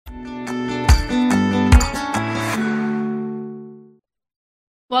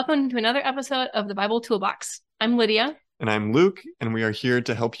Welcome to another episode of the Bible Toolbox. I'm Lydia. And I'm Luke, and we are here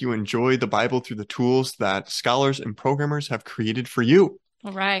to help you enjoy the Bible through the tools that scholars and programmers have created for you.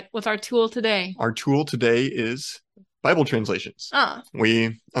 All right, what's our tool today? Our tool today is Bible translations. Ah,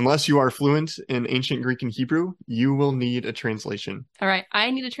 Unless you are fluent in ancient Greek and Hebrew, you will need a translation. all right,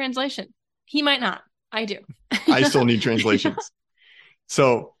 I need a translation. He might not. I do. I still need translations.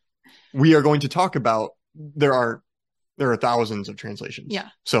 So we are going to talk about, there are thousands of translations. Yeah.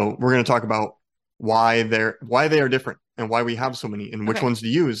 So we're going to talk about why they are different and why we have so many and which Okay. ones to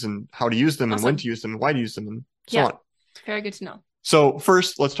use and how to use them and when Awesome. to use them and why to use them and so Yeah. on. Very good to know. So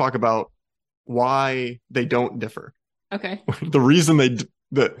first, let's talk about why they don't differ. Okay. The reason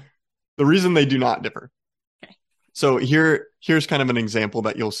they do not differ. Okay. So here's kind of an example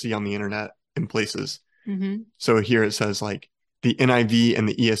that you'll see on the internet in places. Mm-hmm. So here it says like the NIV and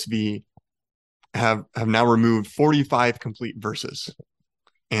the ESV have now removed 45 complete verses.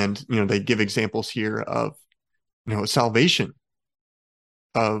 And they give examples here of salvation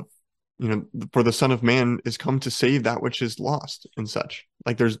of for the Son of Man is come to save that which is lost and such.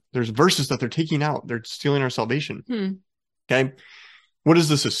 Like there's verses that they're taking out. They're stealing our salvation. Okay. What is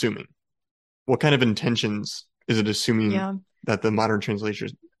this assuming? What kind of intentions is it assuming that the modern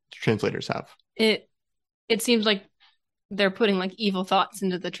translators have? It seems like they're putting like evil thoughts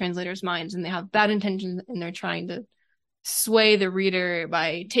into the translators' minds, and they have bad intentions, and they're trying to sway the reader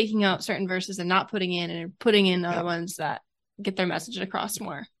by taking out certain verses and not putting in, and putting in other ones that get their message across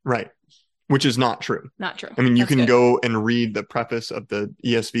more. Right. Which is not true. Not true. I mean, you can go and read the preface of the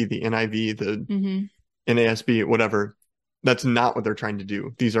ESV, the NIV, the NASB, whatever. That's not what they're trying to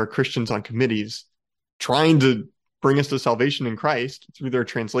do. These are Christians on committees trying to bring us to salvation in Christ through their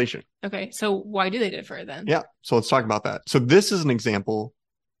translation. Okay, so why do they differ then? Yeah, so let's talk about that. So this is an example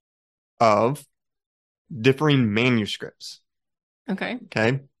of differing manuscripts. Okay.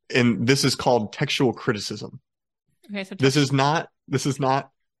 Okay, and this is called textual criticism. Okay, so this is not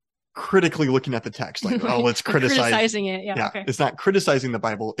critically looking at the text, like, oh, let's criticizing it. Yeah. Okay. It's not criticizing the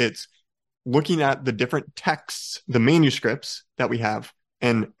Bible. It's looking at the different texts, the manuscripts that we have,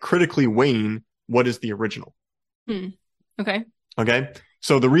 and critically weighing what is the original. Okay. Okay.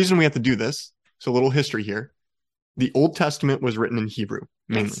 So the reason we have to do this, so a little history here. The Old Testament was written in Hebrew,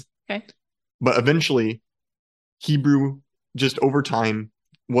 mainly. Yes. Okay. But eventually, Hebrew, just over time,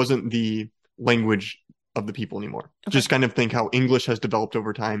 wasn't the language of the people anymore. Okay. Just kind of think how English has developed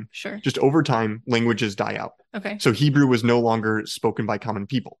over time. Sure. Just over time, languages die out. Okay. So Hebrew was no longer spoken by common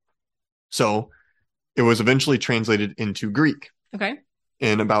people. So it was eventually translated into Greek. Okay.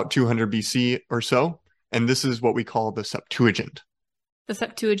 In about 200 BC or so. And this is what we call the Septuagint. The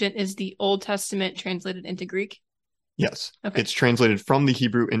Septuagint is the Old Testament translated into Greek? Yes. Okay. It's translated from the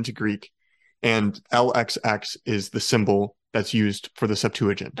Hebrew into Greek. And LXX is the symbol that's used for the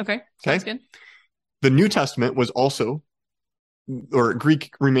Septuagint. Okay. Sounds good. The New Testament was also, or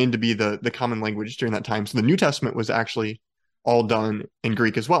Greek remained to be the common language during that time. So the New Testament was actually all done in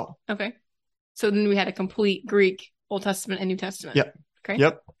Greek as well. Okay. So then we had a complete Greek Old Testament and New Testament. Yep. Okay.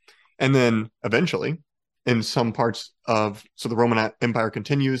 Yep. And then eventually, in some parts of, so the Roman Empire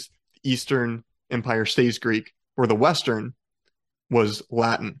continues, the Eastern Empire stays Greek, where the Western was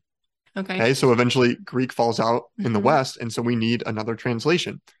Latin. Okay. So eventually Greek falls out in the West, and so we need another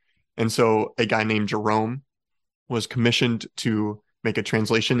translation. And so a guy named Jerome was commissioned to make a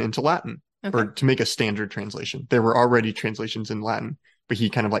translation into Latin, or to make a standard translation. There were already translations in Latin, but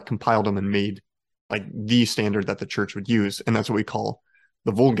he kind of like compiled them and made like the standard that the church would use. And that's what we call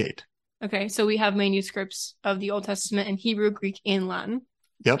the Vulgate. Okay. So we have manuscripts of the Old Testament in Hebrew, Greek, and Latin.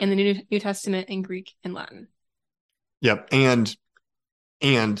 Yep. And the New Testament in Greek and Latin. Yep. And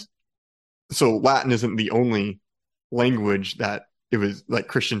so Latin isn't the only language that it was like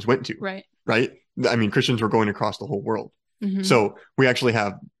Christians went to. Right. Right. I mean, Christians were going across the whole world. So we actually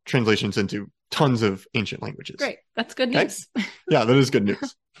have translations into tons of ancient languages. Great. That's good news. Yeah, that is good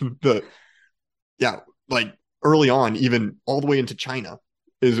news. Like early on, even all the way into China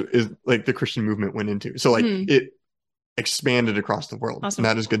is like the Christian movement went into. So like it expanded across the world. Awesome. And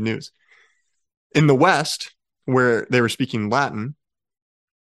that is good news. In the West, where they were speaking Latin,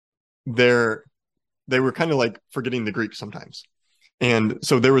 they were kind of like forgetting the Greek sometimes. And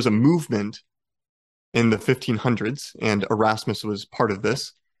so there was a movement in the 1500s, and Erasmus was part of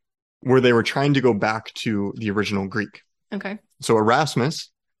this, where they were trying to go back to the original Greek. Okay. So Erasmus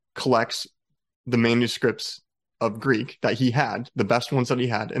collects the manuscripts of Greek that he had, the best ones that he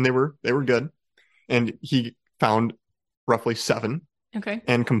had, and they were good. And he found roughly 7. Okay.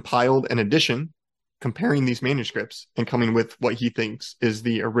 And compiled an edition comparing these manuscripts and coming with what he thinks is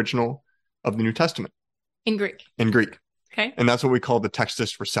the original of the New Testament. In Greek. In Greek. Okay. And that's what we call the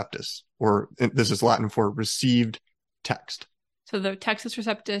Textus Receptus, or this is Latin for received text. So the Textus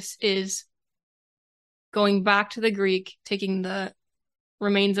Receptus is going back to the Greek, taking the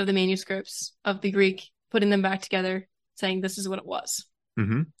remains of the manuscripts of the Greek, putting them back together, saying this is what it was.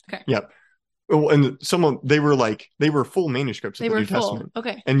 Mm-hmm. Okay. Yep. Well, and they were full manuscripts of the New Testament.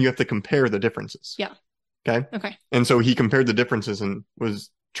 Okay. And you have to compare the differences. Yeah. Okay. Okay. And so he compared the differences and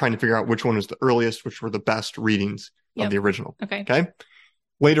was trying to figure out which one was the earliest, which were the best readings of the original. Okay. Okay.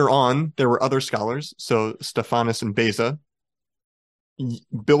 Later on, there were other scholars. So Stephanus and Beza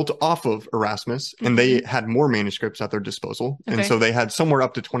built off of Erasmus, and they had more manuscripts at their disposal. Okay. And so they had somewhere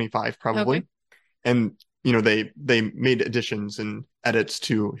up to 25 probably. Okay. And they made additions and edits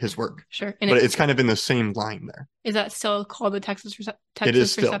to his work. Sure. And but it's kind of in the same line there. Is that still called the Textus Receptus? It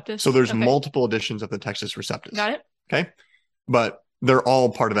is still. So there's multiple editions of the Textus Receptus. Got it. Okay. But they're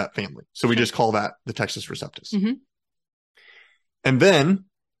all part of that family. So we just call that the Textus Receptus. Mm-hmm. And then,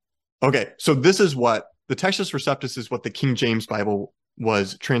 okay, so this is what the Textus Receptus is what the King James Bible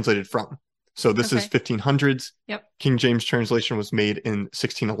was translated from. So this is 1500s. Yep. King James translation was made in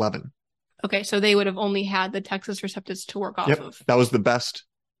 1611. Okay, so they would have only had the Textus Receptus to work off of. That was the best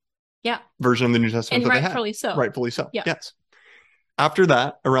version of the New Testament and that they had. Rightfully so. Rightfully so, yes. After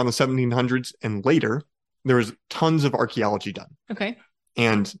that, around the 1700s and later, there was tons of archaeology done. Okay.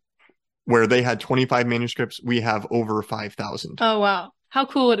 And where they had 25 manuscripts, we have over 5,000. Oh, wow. How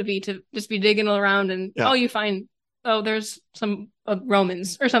cool would it be to just be digging around and, you find, there's some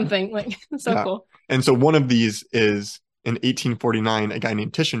Romans or something. Like, so cool. And so one of these is in 1849, a guy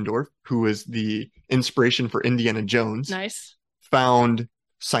named Tischendorf, who is the inspiration for Indiana Jones. Nice. Found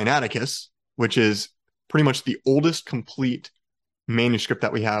Sinaiticus, which is pretty much the oldest complete manuscript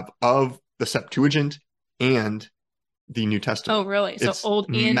that we have of the Septuagint and the New Testament. Oh, really? So it's old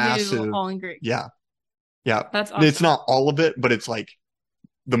and new, all in Greek. Yeah. Yeah. That's awesome. It's not all of it, but it's like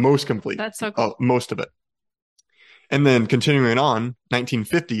the most complete. That's so cool. Most of it. And then continuing on,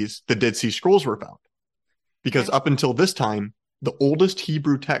 1950s, the Dead Sea Scrolls were found. Because up until this time, the oldest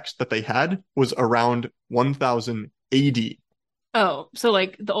Hebrew text that they had was around 1000 AD. Oh, so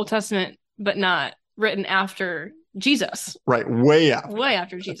like the Old Testament, but not written after Jesus. Right, way after. Way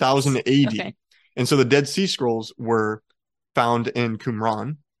after Jesus. 1000 AD. Okay. And so the Dead Sea Scrolls were found in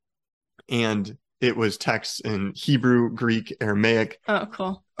Qumran, and it was texts in Hebrew, Greek, Aramaic. Oh,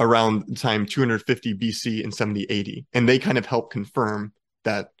 cool. Around the time 250 BC and 70 AD. And they kind of help confirm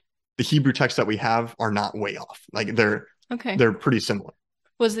that the Hebrew texts that we have are not way off. Like they're pretty similar.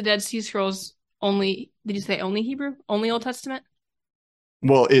 Was the Dead Sea Scrolls only, did you say only Hebrew? Only Old Testament?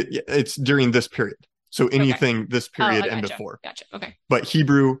 Well, it's during this period. So anything this period and before. Gotcha. Okay. But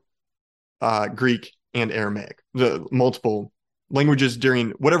Hebrew, Greek, and Aramaic, the multiple languages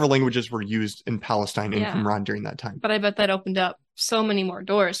during whatever languages were used in Palestine and Qumran during that time. But I bet that opened up so many more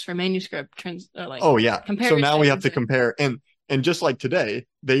doors for manuscript So now we have to compare, and just like today,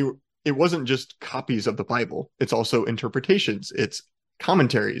 it wasn't just copies of the Bible. It's also interpretations. It's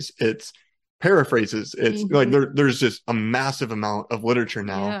commentaries. It's paraphrases. It's like there's just a massive amount of literature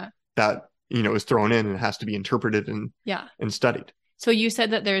now that is thrown in and has to be interpreted and studied. So you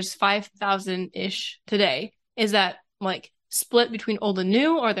said that there's 5,000-ish today. Is that like split between old and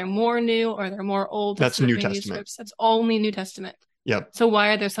new, or are there more new, or are there more old? That's New Testament. That's only New Testament. Yep. So why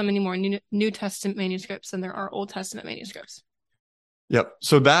are there so many more New Testament manuscripts than there are Old Testament manuscripts? Yep.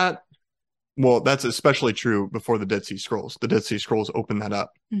 So that's especially true before the Dead Sea Scrolls. The Dead Sea Scrolls open that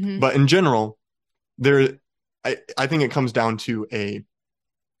up. Mm-hmm. But in general, I think it comes down to a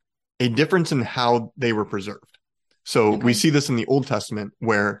difference in how they were preserved. So we see this in the Old Testament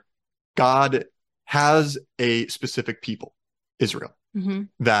where God has a specific people, Israel,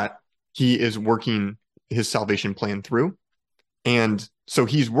 that he is working his salvation plan through. And so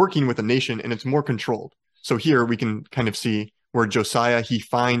he's working with a nation and it's more controlled. So here we can kind of see where Josiah, he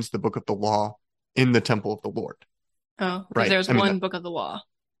finds the book of the law in the temple of the Lord. Oh, right. There's one book of the law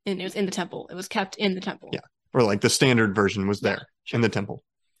and it was in the temple. It was kept in the temple. Yeah. Or like the standard version was there in the temple.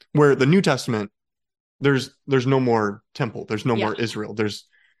 Where the New Testament, there's no more temple. There's no more Israel.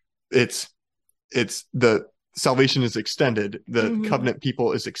 It's the salvation is extended. The covenant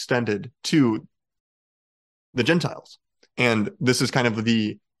people is extended to the Gentiles. And this is kind of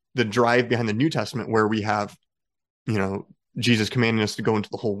the drive behind the New Testament where we have, Jesus commanding us to go into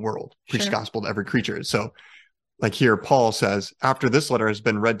the whole world, preach the gospel to every creature. So like here, Paul says, after this letter has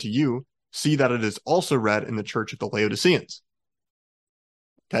been read to you, see that it is also read in the church of the Laodiceans.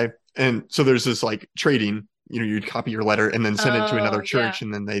 Okay. And so there's this like trading, you'd copy your letter and then send it to another church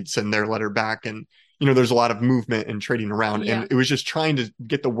and then they'd send their letter back. And, there's a lot of movement and trading around and it was just trying to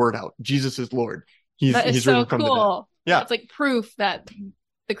get the word out. Jesus is Lord. He's so risen from the cool. Yeah. It's like proof that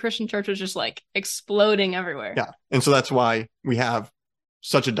the Christian church was just like exploding everywhere. Yeah. And so that's why we have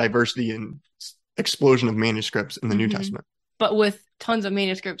such a diversity and explosion of manuscripts in the New Testament. But with tons of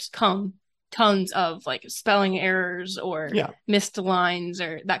manuscripts come tons of like spelling errors or missed lines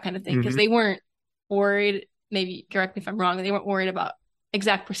or that kind of thing, because they weren't worried, maybe correct me if I'm wrong, they weren't worried about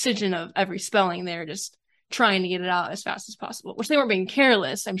exact precision of every spelling. They're just trying to get it out as fast as possible, which they weren't being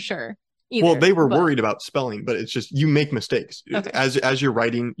careless, I'm sure. Either, well, they were worried about spelling, but it's just you make mistakes. Okay. As you're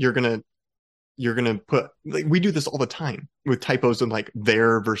writing, you're gonna put, like, we do this all the time with typos and like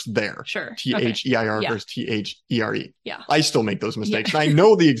there versus there. Sure. THEIR versus THERE. Yeah. I still make those mistakes. And I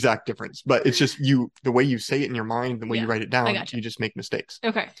know the exact difference, but it's just the way you say it in your mind, the way you write it down, you just make mistakes.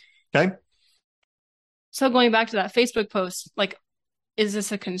 Okay. Okay. So going back to that Facebook post, like, is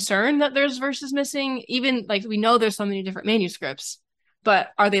this a concern that there's verses missing? Even like we know there's so many different manuscripts,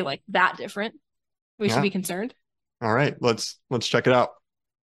 but are they like that different? We should be concerned. All right, let's check it out.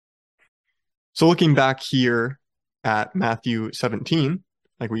 So looking back here at Matthew 17,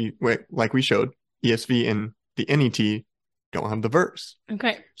 like we showed, ESV and the NET don't have the verse.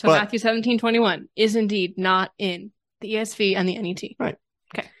 Okay, so Matthew 17:21 is indeed not in the ESV and the NET. Right.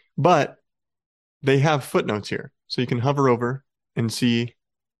 Okay. But they have footnotes here. So you can hover over and see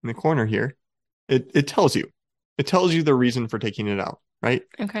in the corner here, it tells you. It tells you the reason for taking it out, right?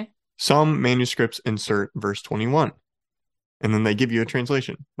 Okay. Some manuscripts insert verse 21, and then they give you a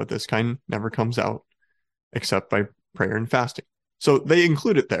translation, but this kind never comes out except by prayer and fasting. So they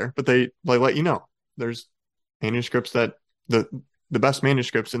include it there, but they let you know there's manuscripts that the best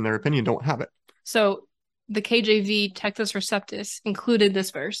manuscripts, in their opinion, don't have it. So the KJV Textus Receptus included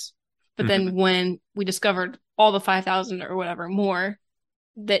this verse, but then when we discovered all the 5,000 or whatever more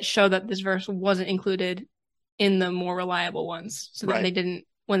that show that this verse wasn't included in the more reliable ones. So then they didn't,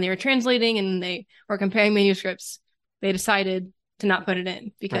 when they were translating and they were comparing manuscripts, they decided to not put it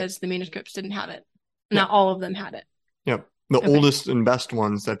in because the manuscripts didn't have it. Not all of them had it. Yep. The oldest and best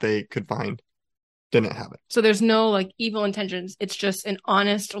ones that they could find didn't have it. So there's no like evil intentions. It's just an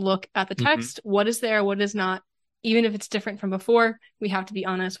honest look at the text. What is there, what is not. Even if it's different from before, we have to be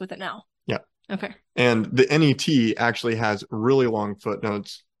honest with it now. Yeah. Okay. And the NET actually has really long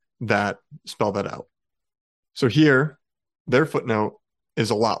footnotes that spell that out. So here, their footnote is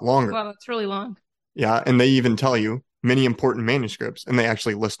a lot longer. Wow, that's really long. Yeah, and they even tell you many important manuscripts, and they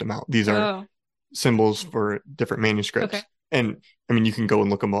actually list them out. These are symbols for different manuscripts. Okay. And I mean, you can go and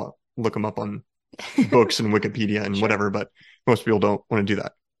look them up on books and Wikipedia and whatever, but most people don't want to do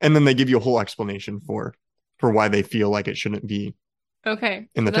that. And then they give you a whole explanation for why they feel like it shouldn't be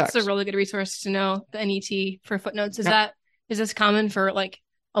in the text. That's a really good resource to know, the NET for footnotes. Is this common for like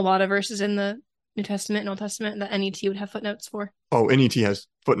a lot of verses in the New Testament and Old Testament that NET would have footnotes for? Oh, NET has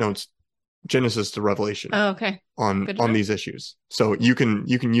footnotes Genesis to Revelation. Oh, okay. On these issues. So you can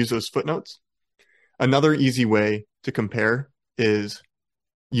use those footnotes. Another easy way to compare is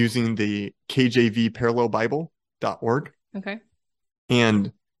using the KJVParallelBible.org. Okay.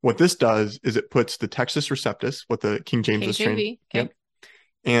 And what this does is it puts the Textus Receptus, what the King James is trained,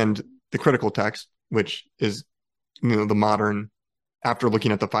 and the critical text, which is the modern, after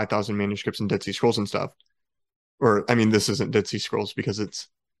looking at the 5,000 manuscripts and Dead Sea Scrolls and stuff. Or I mean, this isn't Dead Sea Scrolls because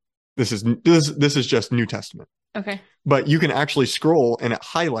this is just New Testament. Okay. But you can actually scroll and it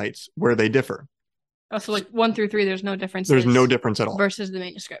highlights where they differ. Oh, so like 1 through 3, there's no difference. There's no difference at all. Versus the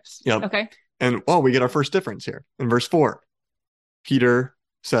manuscripts. Yep. Okay. And we get our first difference here. In verse 4, Peter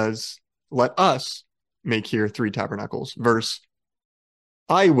says, let us make here 3 tabernacles. Verse,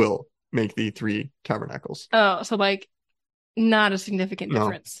 I will make thee 3 tabernacles. Oh, so like not a significant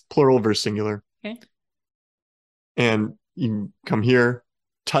difference. Plural versus singular. Okay. And you come here,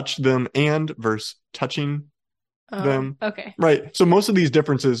 touch them, and verse touching them. Okay. Right. So most of these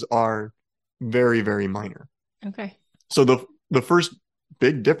differences are very, very minor. Okay. So the first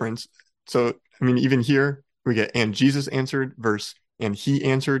big difference, so I mean, even here we get, and Jesus answered versus, and he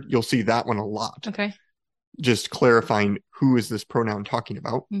answered. You'll see that one a lot. Okay. Just clarifying who is this pronoun talking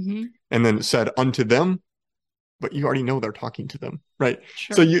about. Mm-hmm. And then it said unto them, but you already know they're talking to them, right?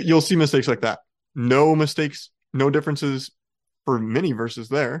 Sure. So you'll see mistakes like that. No mistakes, no differences for many verses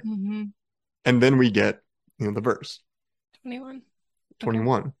there. Mm-hmm. And then we get the verse 21.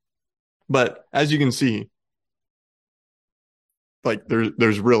 Okay. But as you can see, like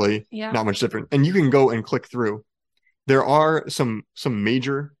there's really not much different. And you can go and click through. There are some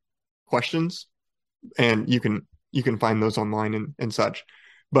major questions, and you can find those online and such.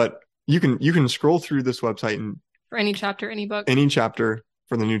 But you can scroll through this website and for any chapter, any book, any chapter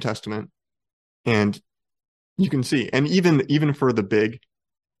for the New Testament, and you can see. And even for the big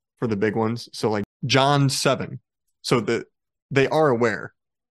ones, so like John 7, So that they are aware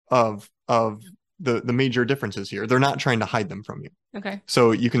of the major differences here. They're not trying to hide them from you. Okay.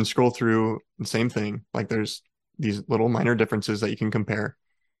 So you can scroll through the same thing. Like there's these little minor differences that you can compare.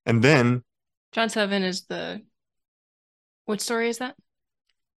 And then John 7 is which story is that?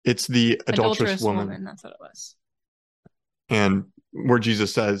 it's the adulterous woman. That's what it was. And where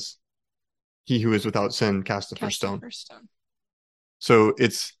Jesus says, he who is without sin cast the first The stone. first stone. So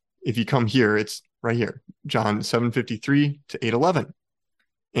if you come here, it's right here, John 7:53 to 8:11.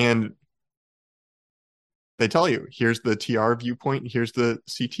 And they tell you, here's the TR viewpoint, here's the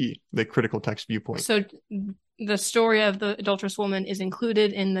CT, the critical text viewpoint. So the story of the adulterous woman is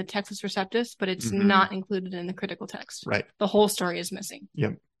included in the Textus Receptus, but it's Mhm. not included in the critical text. Right. The whole story is missing.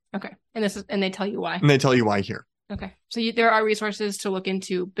 Yep. Okay. And they tell you why. And they tell you why here. Okay. So there are resources to look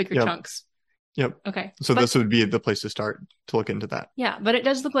into bigger Yep. chunks. Yep. Okay. So this would be the place to start to look into that. Yeah, but it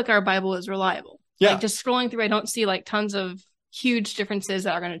does look like our Bible is reliable. Yeah. Like just scrolling through, I don't see like tons of huge differences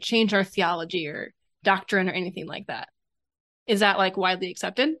that are going to change our theology or doctrine or anything like that. Is that like widely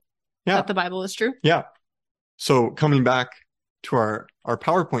accepted? Yeah. That the Bible is true? Yeah. So coming back to our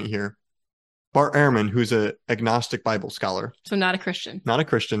PowerPoint here, Bart Ehrman, who's an agnostic Bible scholar. So not a Christian. Not a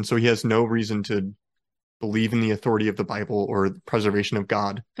Christian. So he has no reason to believe in the authority of the Bible or the preservation of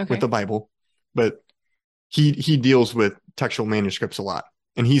God with the Bible. But he deals with textual manuscripts a lot.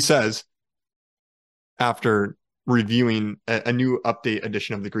 And he says, after reviewing a new update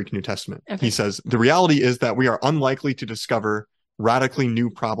edition of the Greek New Testament, he says, the reality is that we are unlikely to discover radically new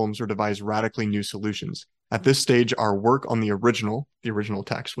problems or devise radically new solutions. At this stage, our work on the original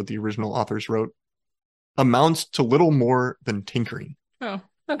text, what the original authors wrote, amounts to little more than tinkering. Oh,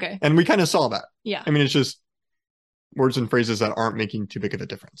 okay. And we kind of saw that. Yeah. I mean, it's just words and phrases that aren't making too big of a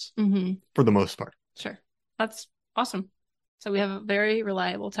difference for the most part. Sure. That's awesome. So we have a very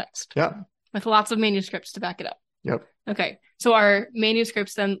reliable text. Yeah. With lots of manuscripts to back it up. Yep. Okay. So are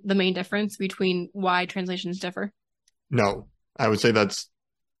manuscripts then the main difference between why translations differ? No, I would say that's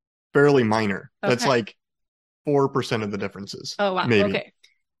fairly minor. Okay. That's like 4% of the differences. Oh, wow. Maybe. Okay.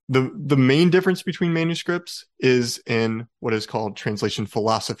 The main difference between manuscripts is in what is called translation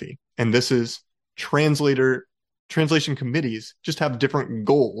philosophy. And this is translation committees just have different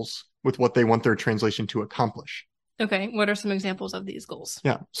goals with what they want their translation to accomplish. Okay. What are some examples of these goals?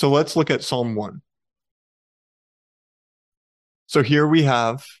 Yeah. So let's look at Psalm 1. So here we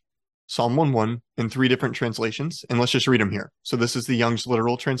have Psalm 1:1 in 3 different translations, and let's just read them here. So this is the Young's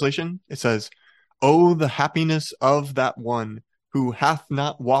literal translation. It says, "Oh, the happiness of that one who hath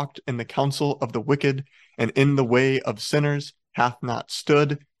not walked in the counsel of the wicked, and in the way of sinners hath not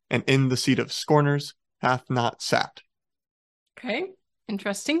stood, and in the seat of scorners hath not sat." Okay.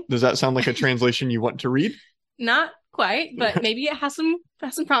 Interesting. Does that sound like a translation you want to read? Not quite, but maybe it has some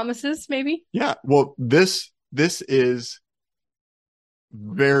promises, maybe. Yeah. Well, this is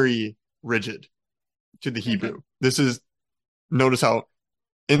very rigid to the Hebrew. This is, notice how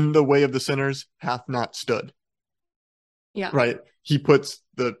in the way of the sinners hath not stood. Yeah. Right. He puts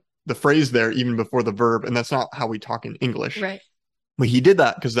the phrase there even before the verb, and that's not how we talk in English. Right. But he did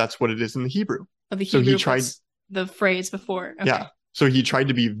that because that's what it is in the Hebrew. Oh, the Hebrew, so he tried the phrase before. Okay. Yeah. So he tried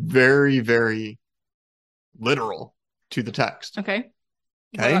to be very, very literal to the text. Okay.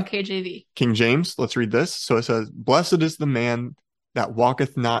 Okay. What about KJV? King James, let's read this. So it says, "Blessed is the man that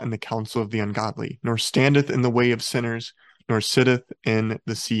walketh not in the counsel of the ungodly, nor standeth in the way of sinners, nor sitteth in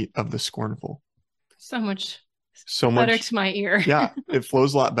the seat of the scornful." So much better to my ear. Yeah, it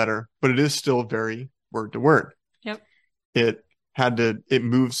flows a lot better, but it is still very word to word. Yep. It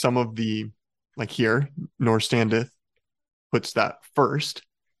moves some of the, like here, nor standeth, puts that first,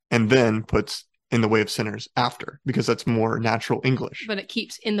 and then puts in the way of sinners after, because that's more natural English. But it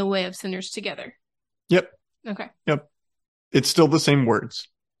keeps in the way of sinners together. Yep. Okay. Yep. It's still the same words.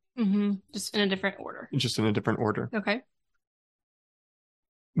 Just in a different order. Just in a different order. Okay.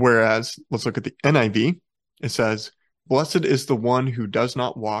 Whereas, let's look at the NIV. It says, "Blessed is the one who does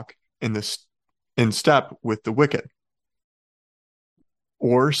not walk in step with the wicked,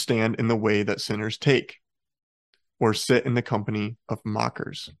 or stand in the way that sinners take, or sit in the company of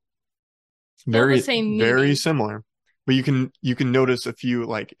mockers." Very similar. But you can notice a few,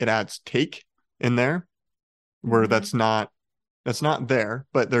 like it adds take in there, where that's not there,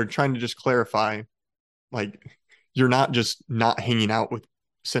 but they're trying to just clarify, like, you're not just not hanging out with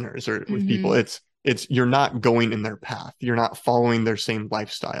sinners or with people. It's you're not going in their path. You're not following their same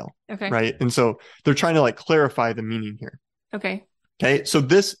lifestyle. Okay. Right. And so they're trying to like clarify the meaning here. Okay. Okay. So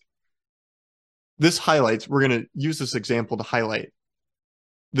this highlights, we're going to use this example to highlight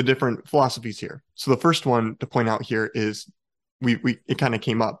the different philosophies here. So the first one to point out here is it kind of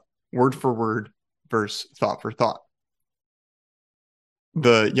came up, word for word versus thought for thought.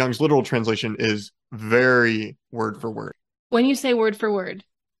 The Young's literal translation is very word for word. When you say word for word,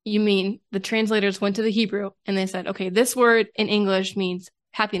 you mean the translators went to the Hebrew and they said, okay, this word in English means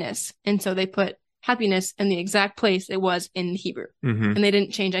happiness. And so they put happiness in the exact place it was in the Hebrew. Mm-hmm. And they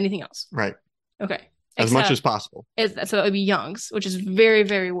didn't change anything else. Right. Okay. As much as possible. So it would be Young's, which is very,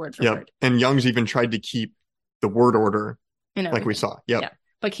 very word for word. And Young's even tried to keep the word order like we saw. Yep. Yeah.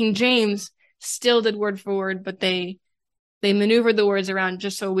 But King James still did word for word, but they maneuvered the words around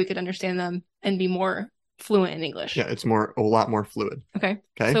just so we could understand them and be more fluent in English. Yeah, it's a lot more fluid. Okay.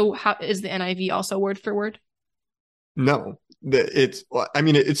 So how is the NIV also word for word? No. It's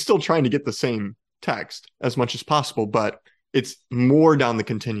still trying to get the same text as much as possible, but it's more down the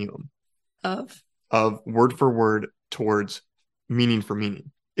continuum of word for word towards meaning for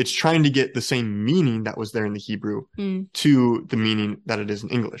meaning. It's trying to get the same meaning that was there in the Hebrew to the meaning that it is in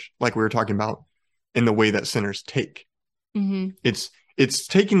English, like we were talking about in the way that sinners take. Mm-hmm. It's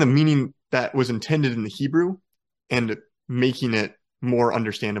taking the meaning that was intended in the Hebrew and making it more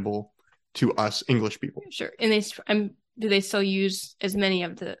understandable to us English people. Sure. And do they still use as many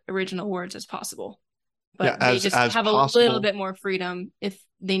of the original words as possible? But they just have a little bit more freedom if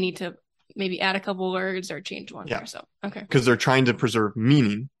they need to maybe add a couple words or change one or so. Okay. Because they're trying to preserve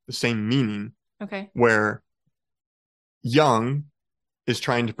meaning, the same meaning. Okay. Where Young is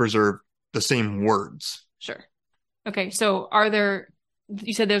trying to preserve the same words. Sure. Okay. So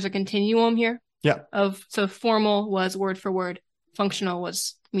you said there's a continuum here? Yeah. So formal was word for word, functional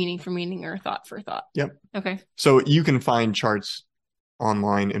was meaning for meaning or thought for thought. Yep. Okay. So you can find charts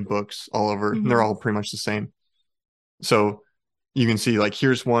online in books all over. Mm-hmm. And they're all pretty much the same. So you can see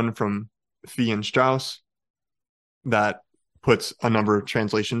here's one from Fee and Strauss that puts a number of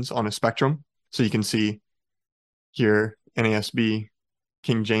translations on a spectrum. So you can see here NASB,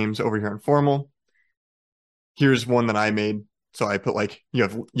 King James over here in formal. Here's one that I made. So I put you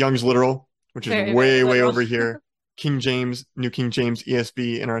have Young's literal, which is way over here. King James, New King James,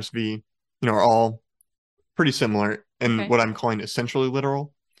 ESV, NRSV, are all pretty similar in what I'm calling essentially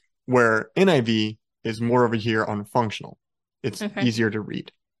literal, where NIV is more over here on functional. It's easier to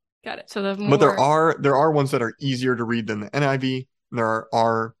read. Got it. So but there are ones that are easier to read than the NIV. And there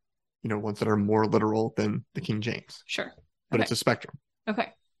are ones that are more literal than the King James. Sure. But it's a spectrum. Okay.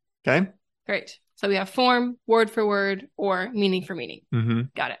 Okay. Great. So we have form, word for word, or meaning for meaning. Mm-hmm.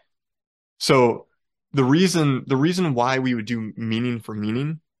 Got it. So the reason why we would do meaning for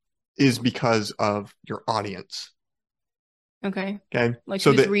meaning is because of your audience. Okay. Okay.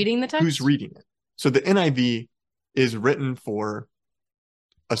 Who's reading the text? Who's reading it? So the NIV is written for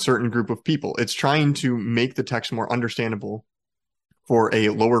a certain group of people. It's trying to make the text more understandable for a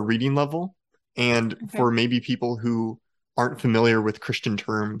lower reading level and for maybe people who aren't familiar with Christian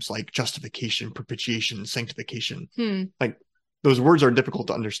terms like justification, propitiation, sanctification. Those words are difficult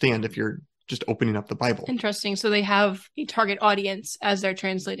to understand if you're just opening up the Bible. Interesting. So they have a target audience as they're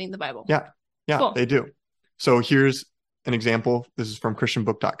translating the Bible. Yeah, cool. They do. So here's an example. This is from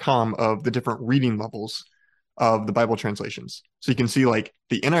christianbook.com of the different reading levels of the Bible translations. So you can see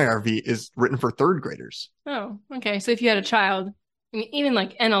the NIRV is written for third graders. Oh, okay. So if you had a child, even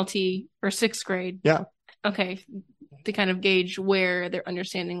NLT or sixth grade. Yeah. Okay. To kind of gauge where their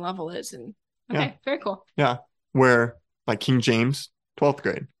understanding level is. And very cool. Yeah. Where King James, 12th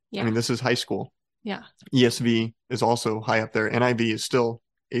grade. Yeah. This is high school. Yeah. ESV is also high up there. NIV is still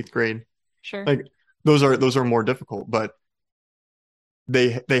 8th grade. Sure. Those are more difficult, but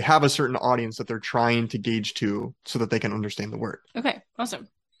they have a certain audience that they're trying to gauge to so that they can understand the word. Okay, awesome.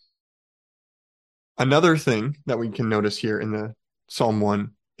 Another thing that we can notice here in the Psalm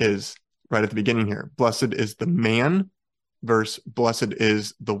 1 is right at the beginning here. Blessed is the man versus blessed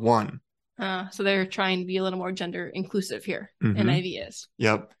is the one. So they're trying to be a little more gender inclusive here. Mm-hmm. NIV is.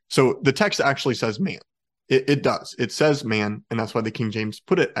 Yep. So the text actually says man. It does. It says man, and that's why the King James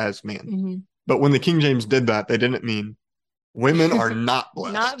put it as man. Mm-hmm. But when the King James did that, they didn't mean women are not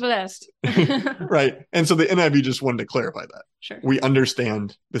blessed. Not blessed. Right. And so the NIV just wanted to clarify that. Sure. We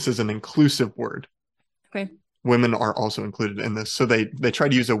understand this is an inclusive word. Okay. Women are also included in this. So they try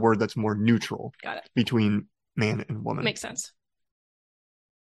to use a word that's more neutral. Got it. Between man and woman. Makes sense.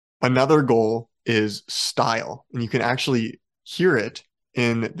 Another goal is style. And you can actually hear it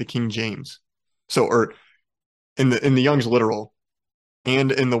in the King James. So, or in the Young's literal,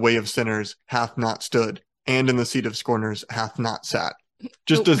 and in the way of sinners hath not stood, and in the seat of scorners hath not sat.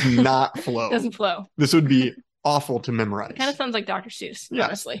 Just does not flow. Doesn't flow. This would be awful to memorize. It kind of sounds like Dr. Seuss,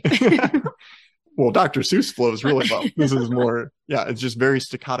 honestly. Well, Dr. Seuss flows really well. This is more, it's just very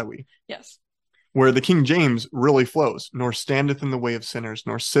staccato-y. Yes. Where the King James really flows, nor standeth in the way of sinners,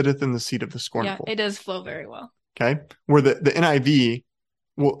 nor sitteth in the seat of the scornful. Yeah, it does flow very well. Okay. Where the NIV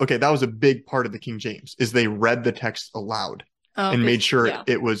well, okay, that was a big part of the King James, is they read the text aloud Oh, and made sure yeah.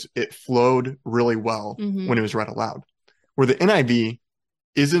 it flowed really well Mhm. when it was read aloud. Where the NIV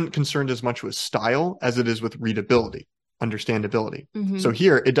isn't concerned as much with style as it is with readability, understandability. Mhm. So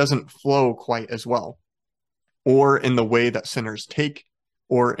here it doesn't flow quite as well, or in the way that sinners take,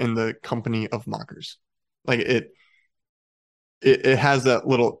 or in the company of mockers. Like it has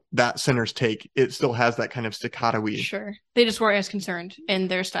that sinner's take. It still has that kind of staccato-y. Sure. They just weren't as concerned,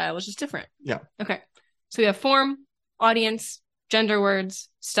 and their style was just different. Yeah. Okay. So we have form, audience, gender words,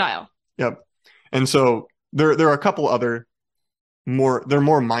 style. Yep. And so there are a couple other they're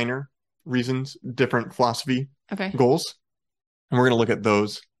more minor reasons, different philosophy Okay. goals. And we're going to look at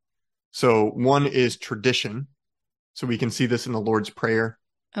those. So one is tradition. So we can see this in the Lord's Prayer,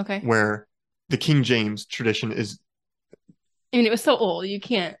 Okay. where the King James tradition is, I mean, it was so old. You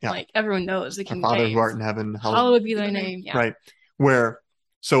can't, Yeah. like, everyone knows the Our King Father James. who art in heaven, Hallowed be thy name. Yeah. Right.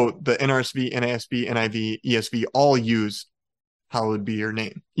 So the NRSV, NASB, NIV, ESV all use hallowed be your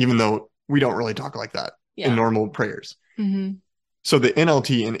name, even though we don't really talk like that in normal prayers. Mm-hmm. So the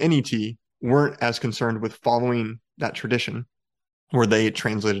NLT and NET weren't as concerned with following that tradition, where they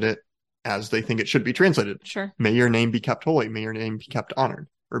translated it as they think it should be translated. Sure. May your name be kept holy. May your name be kept honored,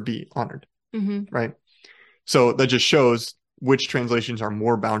 or be honored. Mm-hmm. Right. So that just shows which translations are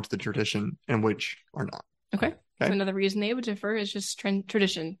more bound to the tradition and which are not. Okay. So another reason they would differ is just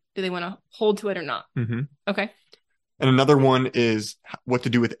tradition. Do they want to hold to it or not? Mm-hmm. Okay. And another one is what to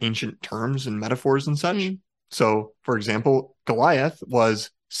do with ancient terms and metaphors and such. Mm. So, for example, Goliath was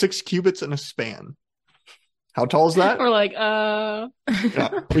 6 cubits in a span. How tall is that? We're like, Yeah,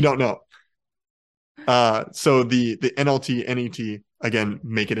 we don't know. So the NLT, NET, again,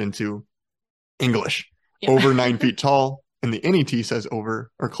 make it into English. Yeah. Over 9 feet tall. And the NET says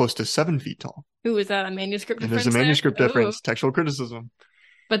over or close to 7 feet tall. Ooh, is that a manuscript difference? There's a manuscript difference, textual criticism.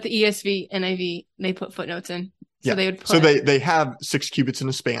 But the ESV, NIV, they put footnotes in. So yeah. they would put... So they have 6 cubits in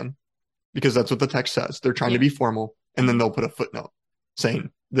a span because that's what the text says. They're trying to be formal, and then they'll put a footnote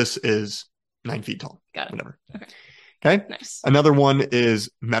saying this is 9 feet tall. Got it. Whatever. Okay. Nice. Another one is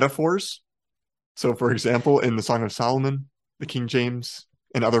metaphors. So, for example, in the Song of Solomon, the King James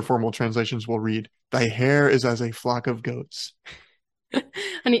and other formal translations will read, "Thy hair is as a flock of goats."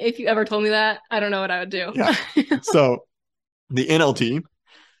 Honey, if you ever told me that, I don't know what I would do. Yeah. So the NLT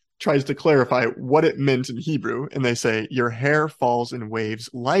tries to clarify what it meant in Hebrew, and they say, "Your hair falls in waves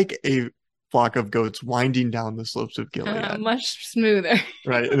like a flock of goats winding down the slopes of Gilead." Much smoother.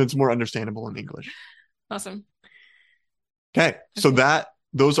 Right. And it's more understandable in English. Awesome. Okay. So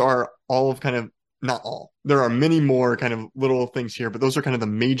those are all of kind of, not all. There are many more kind of little things here, but those are kind of the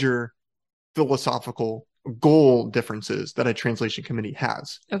major philosophical goal differences that a translation committee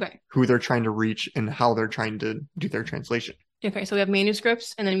has. Okay. Who they're trying to reach and how they're trying to do their translation. Okay. So we have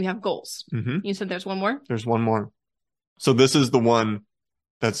manuscripts and then we have goals. Mm-hmm. You said there's one more? There's one more. So this is the one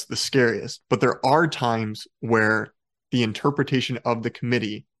that's the scariest, but there are times where the interpretation of the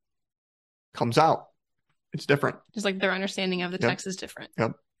committee comes out. It's different. Just like their understanding of the text is different.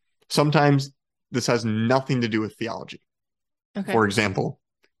 Yep. Sometimes this has nothing to do with theology. Okay. For example,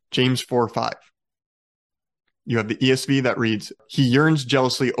 James 4:5. You have the ESV that reads, "He yearns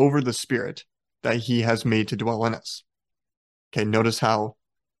jealously over the Spirit that he has made to dwell in us." Okay, notice how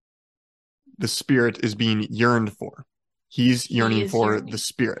the Spirit is being yearned for. He's yearning for the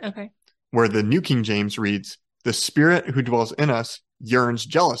Spirit. Okay. Where the New King James reads, "The Spirit who dwells in us yearns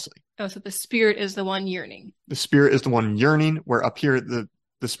jealously." Oh, so the Spirit is the one yearning. The Spirit is the one yearning, where up here the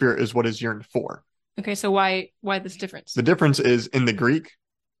Spirit is what is yearned for. Okay, so why this difference? The difference is in the Greek,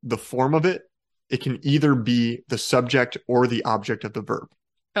 the form of it can either be the subject or the object of the verb.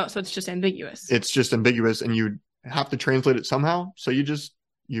 Oh, so it's just ambiguous. It's just ambiguous, and you have to translate it somehow. So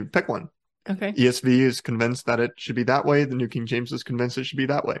you pick one. Okay. ESV is convinced that it should be that way. The New King James is convinced it should be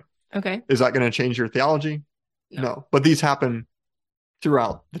that way. Okay. Is that going to change your theology? No. But these happen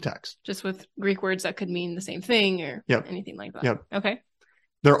throughout the text. Just with Greek words that could mean the same thing or anything like that. Yep. Okay.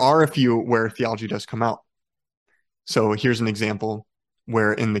 There are a few where theology does come out. So here's an example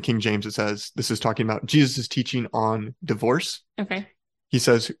where in the King James it says, this is talking about Jesus' teaching on divorce. Okay. He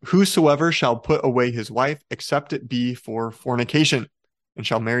says, "Whosoever shall put away his wife, except it be for fornication, and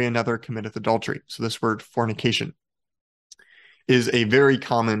shall marry another, committeth adultery." So this word fornication is a very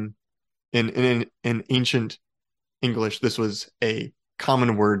common, in ancient English, this was a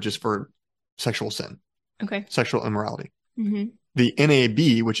common word just for sexual sin. Okay. Sexual immorality. Mm-hmm. The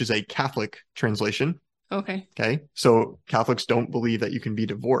NAB, which is a Catholic translation. Okay. Okay. So Catholics don't believe that you can be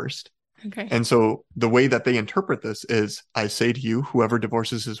divorced. Okay. And so the way that they interpret this is, "I say to you, whoever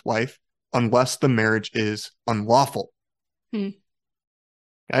divorces his wife, unless the marriage is unlawful."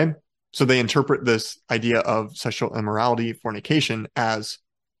 Okay. So they interpret this idea of sexual immorality, fornication, as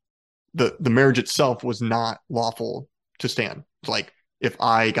the marriage itself was not lawful to stand. Like if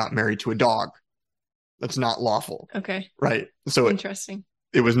I got married to a dog, that's not lawful. Okay. Right. So Interesting.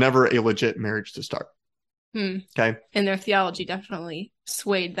 It was never a legit marriage to start. Okay. And their theology definitely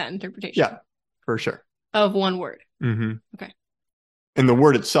swayed that interpretation. Yeah, for sure. Of one word. Okay. And the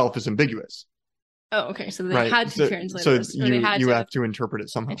word itself is ambiguous. Oh, okay. So they had to translate it. So you have to interpret it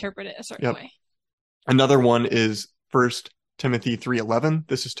somehow. Interpret it a certain way. Another one is 1 Timothy 3:11.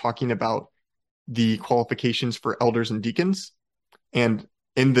 This is talking about the qualifications for elders and deacons. And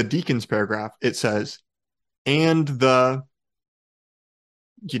in the deacons paragraph, it says, and the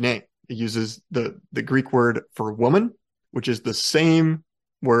gine. It uses the Greek word for woman, which is the same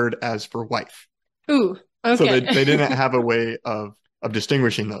word as for wife. Ooh, okay. So they didn't have a way of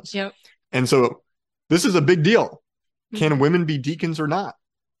distinguishing those. Yep. And so this is a big deal. Can women be deacons or not?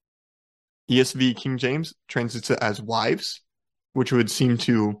 ESV King James translates it as wives, which would seem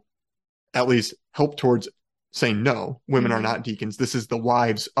to at least help towards saying no, women are not deacons. This is the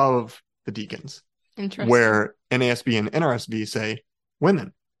wives of the deacons. Interesting. Where NASB and NRSV say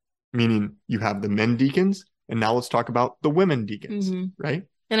women, meaning you have the men deacons, and now let's talk about the women deacons, right?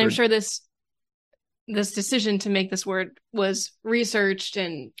 And I'm sure this decision to make this word was researched,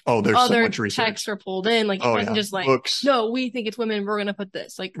 and there's other so much research. Texts were pulled in. Like it wasn't just like books. No, we think it's women, we're gonna put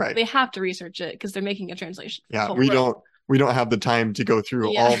this. Like they have to research it because they're making a translation. Yeah, we don't have the time to go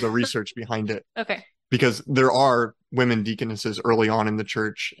through all the research behind it. Okay. Because there are women deaconesses early on in the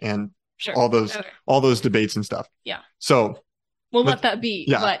church, and all those debates and stuff. Yeah. So we'll let that be.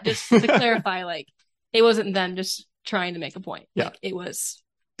 Yeah. But just to clarify, like it wasn't them just trying to make a point. Yeah. Like, it was.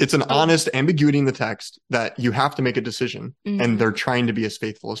 It's an honest ambiguity in the text that you have to make a decision, and they're trying to be as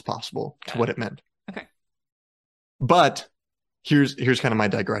faithful as possible to what it meant. Okay. But here's kind of my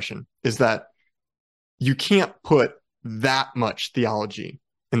digression, is that you can't put that much theology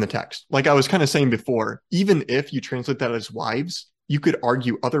in the text. Like I was kind of saying before, even if you translate that as wives, you could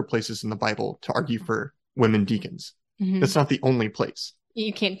argue other places in the Bible to argue for women deacons. That's not the only place.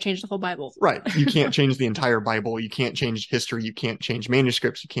 You can't change the whole Bible. Right. You can't change the entire Bible. You can't change history. You can't change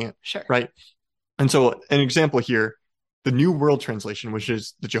manuscripts. You can't. Sure. Right. And so an example here, the New World Translation, which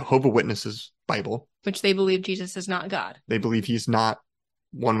is the Jehovah Witnesses Bible. Which they believe Jesus is not God. They believe he's not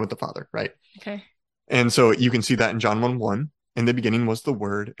one with the Father. Right. Okay. And so you can see that in John 1:1. In the beginning was the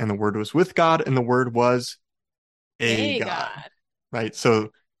Word, and the Word was with God, and the Word was a God. Right? So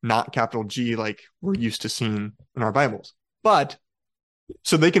not capital G like we're used to seeing in our Bibles. But,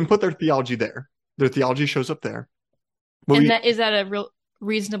 so they can put their theology there. Their theology shows up there. But is that a real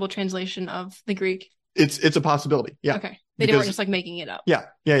reasonable translation of the Greek? It's a possibility. Yeah. Okay. They weren't just like making it up. Yeah.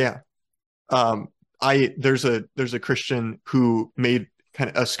 There's a Christian who made kind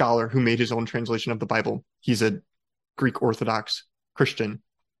of a scholar who made his own translation of the Bible. He's a Greek Orthodox Christian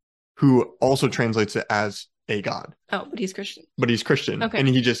who also translates it as a God. Oh, but he's Christian. Okay. And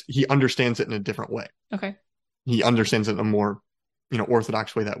he understands it in a different way. Okay. He understands it in a more,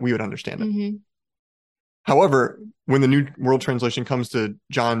 Orthodox way that we would understand it. However, when the New World Translation comes to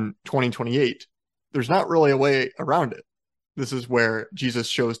John 20:28, there's not really a way around it. This is where Jesus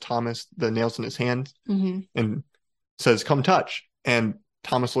shows Thomas the nails in his hands and says, "Come touch." And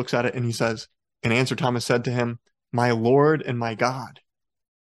Thomas looks at it and he says, "In answer, Thomas said to him, 'My Lord and my God.'"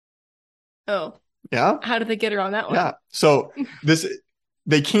 Oh. Yeah. How did they get around that one? Yeah. So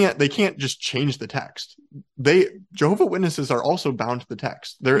they can't just change the text. Jehovah Witnesses are also bound to the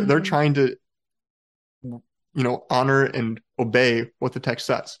text. They're trying to, honor and obey what the text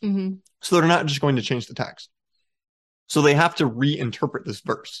says. So they're not just going to change the text. So they have to reinterpret this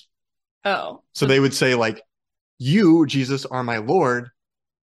verse. Oh. So they would say like, "You, Jesus, are my Lord,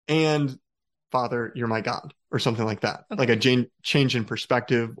 and Father, you're my God," or something like that. Okay. Like a change in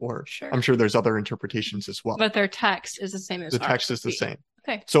perspective, or I'm sure there's other interpretations as well. But their text is the same as the text is the same.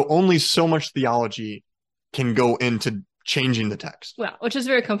 Okay. So only so much theology can go into changing the text. Well, which is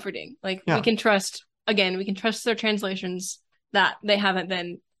very comforting. Like we can trust their translations that they haven't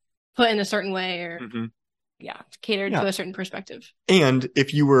been put in a certain way or catered to a certain perspective. And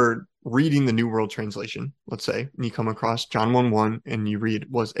if you were reading the New World Translation, let's say, and you come across John 1:1 and you read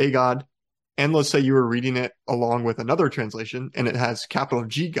 "was a God," and let's say you were reading it along with another translation and it has capital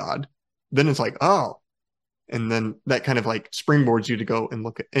G God, then it's like, oh, and then that kind of like springboards you to go and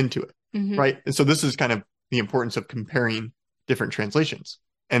look into it. Right. And so this is kind of the importance of comparing different translations.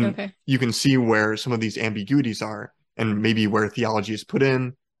 And you can see where some of these ambiguities are and maybe where theology is put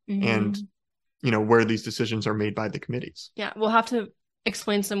in and, where these decisions are made by the committees. Yeah. We'll have to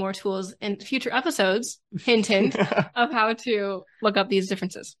explain some more tools in future episodes, hint, hint, of how to look up these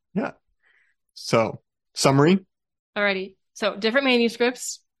differences. Yeah. So, summary. Alrighty. So, different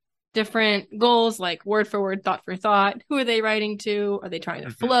manuscripts, different goals, like word for word, thought for thought. Who are they writing to? Are they trying to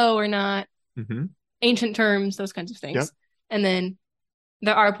flow or not? Ancient terms, those kinds of things. Yep. And then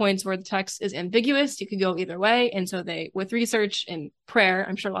there are points where the text is ambiguous. You could go either way. And so they, with research and prayer,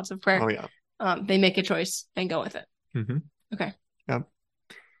 I'm sure lots of prayer, they make a choice and go with it. Okay. Yep.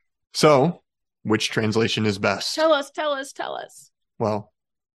 So, which translation is best? Tell us. Well,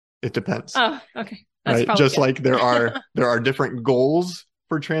 it depends. Oh, okay. That's right. Just good. like there are different goals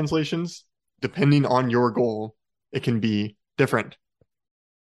for translations. Depending on your goal, it can be different.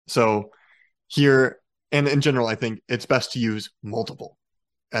 So here, and in general, I think it's best to use multiple.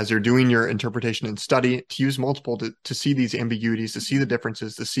 As you're doing your interpretation and study, to use multiple to see these ambiguities, to see the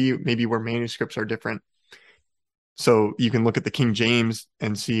differences, to see maybe where manuscripts are different. So you can look at the King James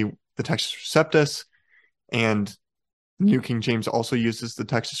and see the Textus Receptus, and New King James also uses the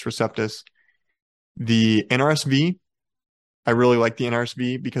Textus Receptus. The NRSV, I really like the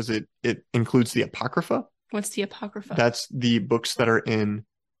NRSV because it includes the Apocrypha. What's the Apocrypha? That's the books that are in,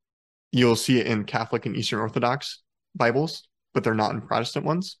 you'll see it in Catholic and Eastern Orthodox Bibles, but they're not in Protestant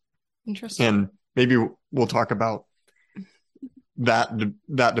ones. Interesting. And maybe we'll talk about that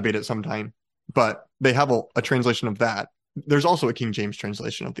debate at some time. But they have a translation of that. There's also a King James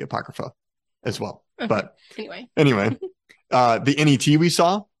translation of the Apocrypha as well. Okay. But anyway, the NET we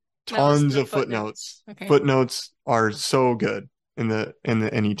saw, tons of footnotes. Okay. Footnotes are so good in the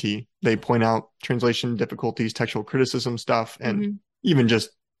NET. They point out translation difficulties, textual criticism stuff, and even just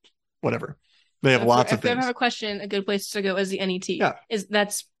whatever. They have lots of things. If you ever have a question, a good place to go is the NET. Yeah.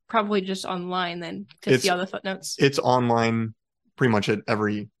 That's probably just online then to see all the footnotes. It's online pretty much at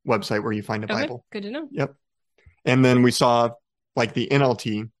every website where you find a Bible. Good to know. Yep. And then we saw like the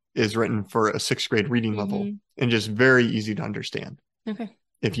NLT is written for a 6th grade reading level and just very easy to understand. Okay.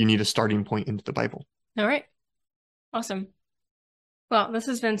 If you need a starting point into the Bible. All right. Awesome. Well, this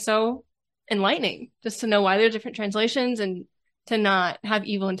has been so enlightening just to know why there are different translations and to not have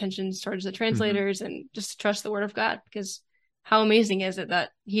evil intentions towards the translators and just to trust the word of God, because how amazing is it that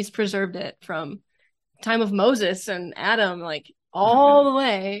he's preserved it from the time of Moses and Adam, like all the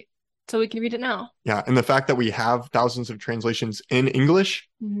way so we can read it now. Yeah. And the fact that we have thousands of translations in English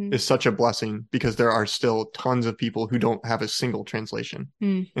is such a blessing, because there are still tons of people who don't have a single translation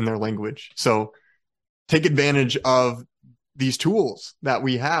in their language. So take advantage of these tools that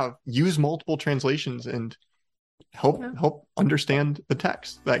we have, use multiple translations, and help understand the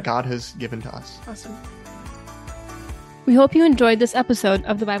text that God has given to us. Awesome. We hope you enjoyed this episode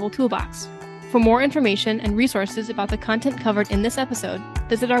of the Bible Toolbox. For more information and resources about the content covered in this episode,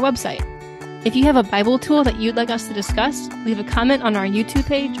 visit our website. If you have a Bible tool that you'd like us to discuss, leave a comment on our YouTube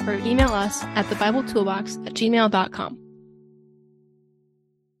page or email us at thebiblettoolbox@gmail.com.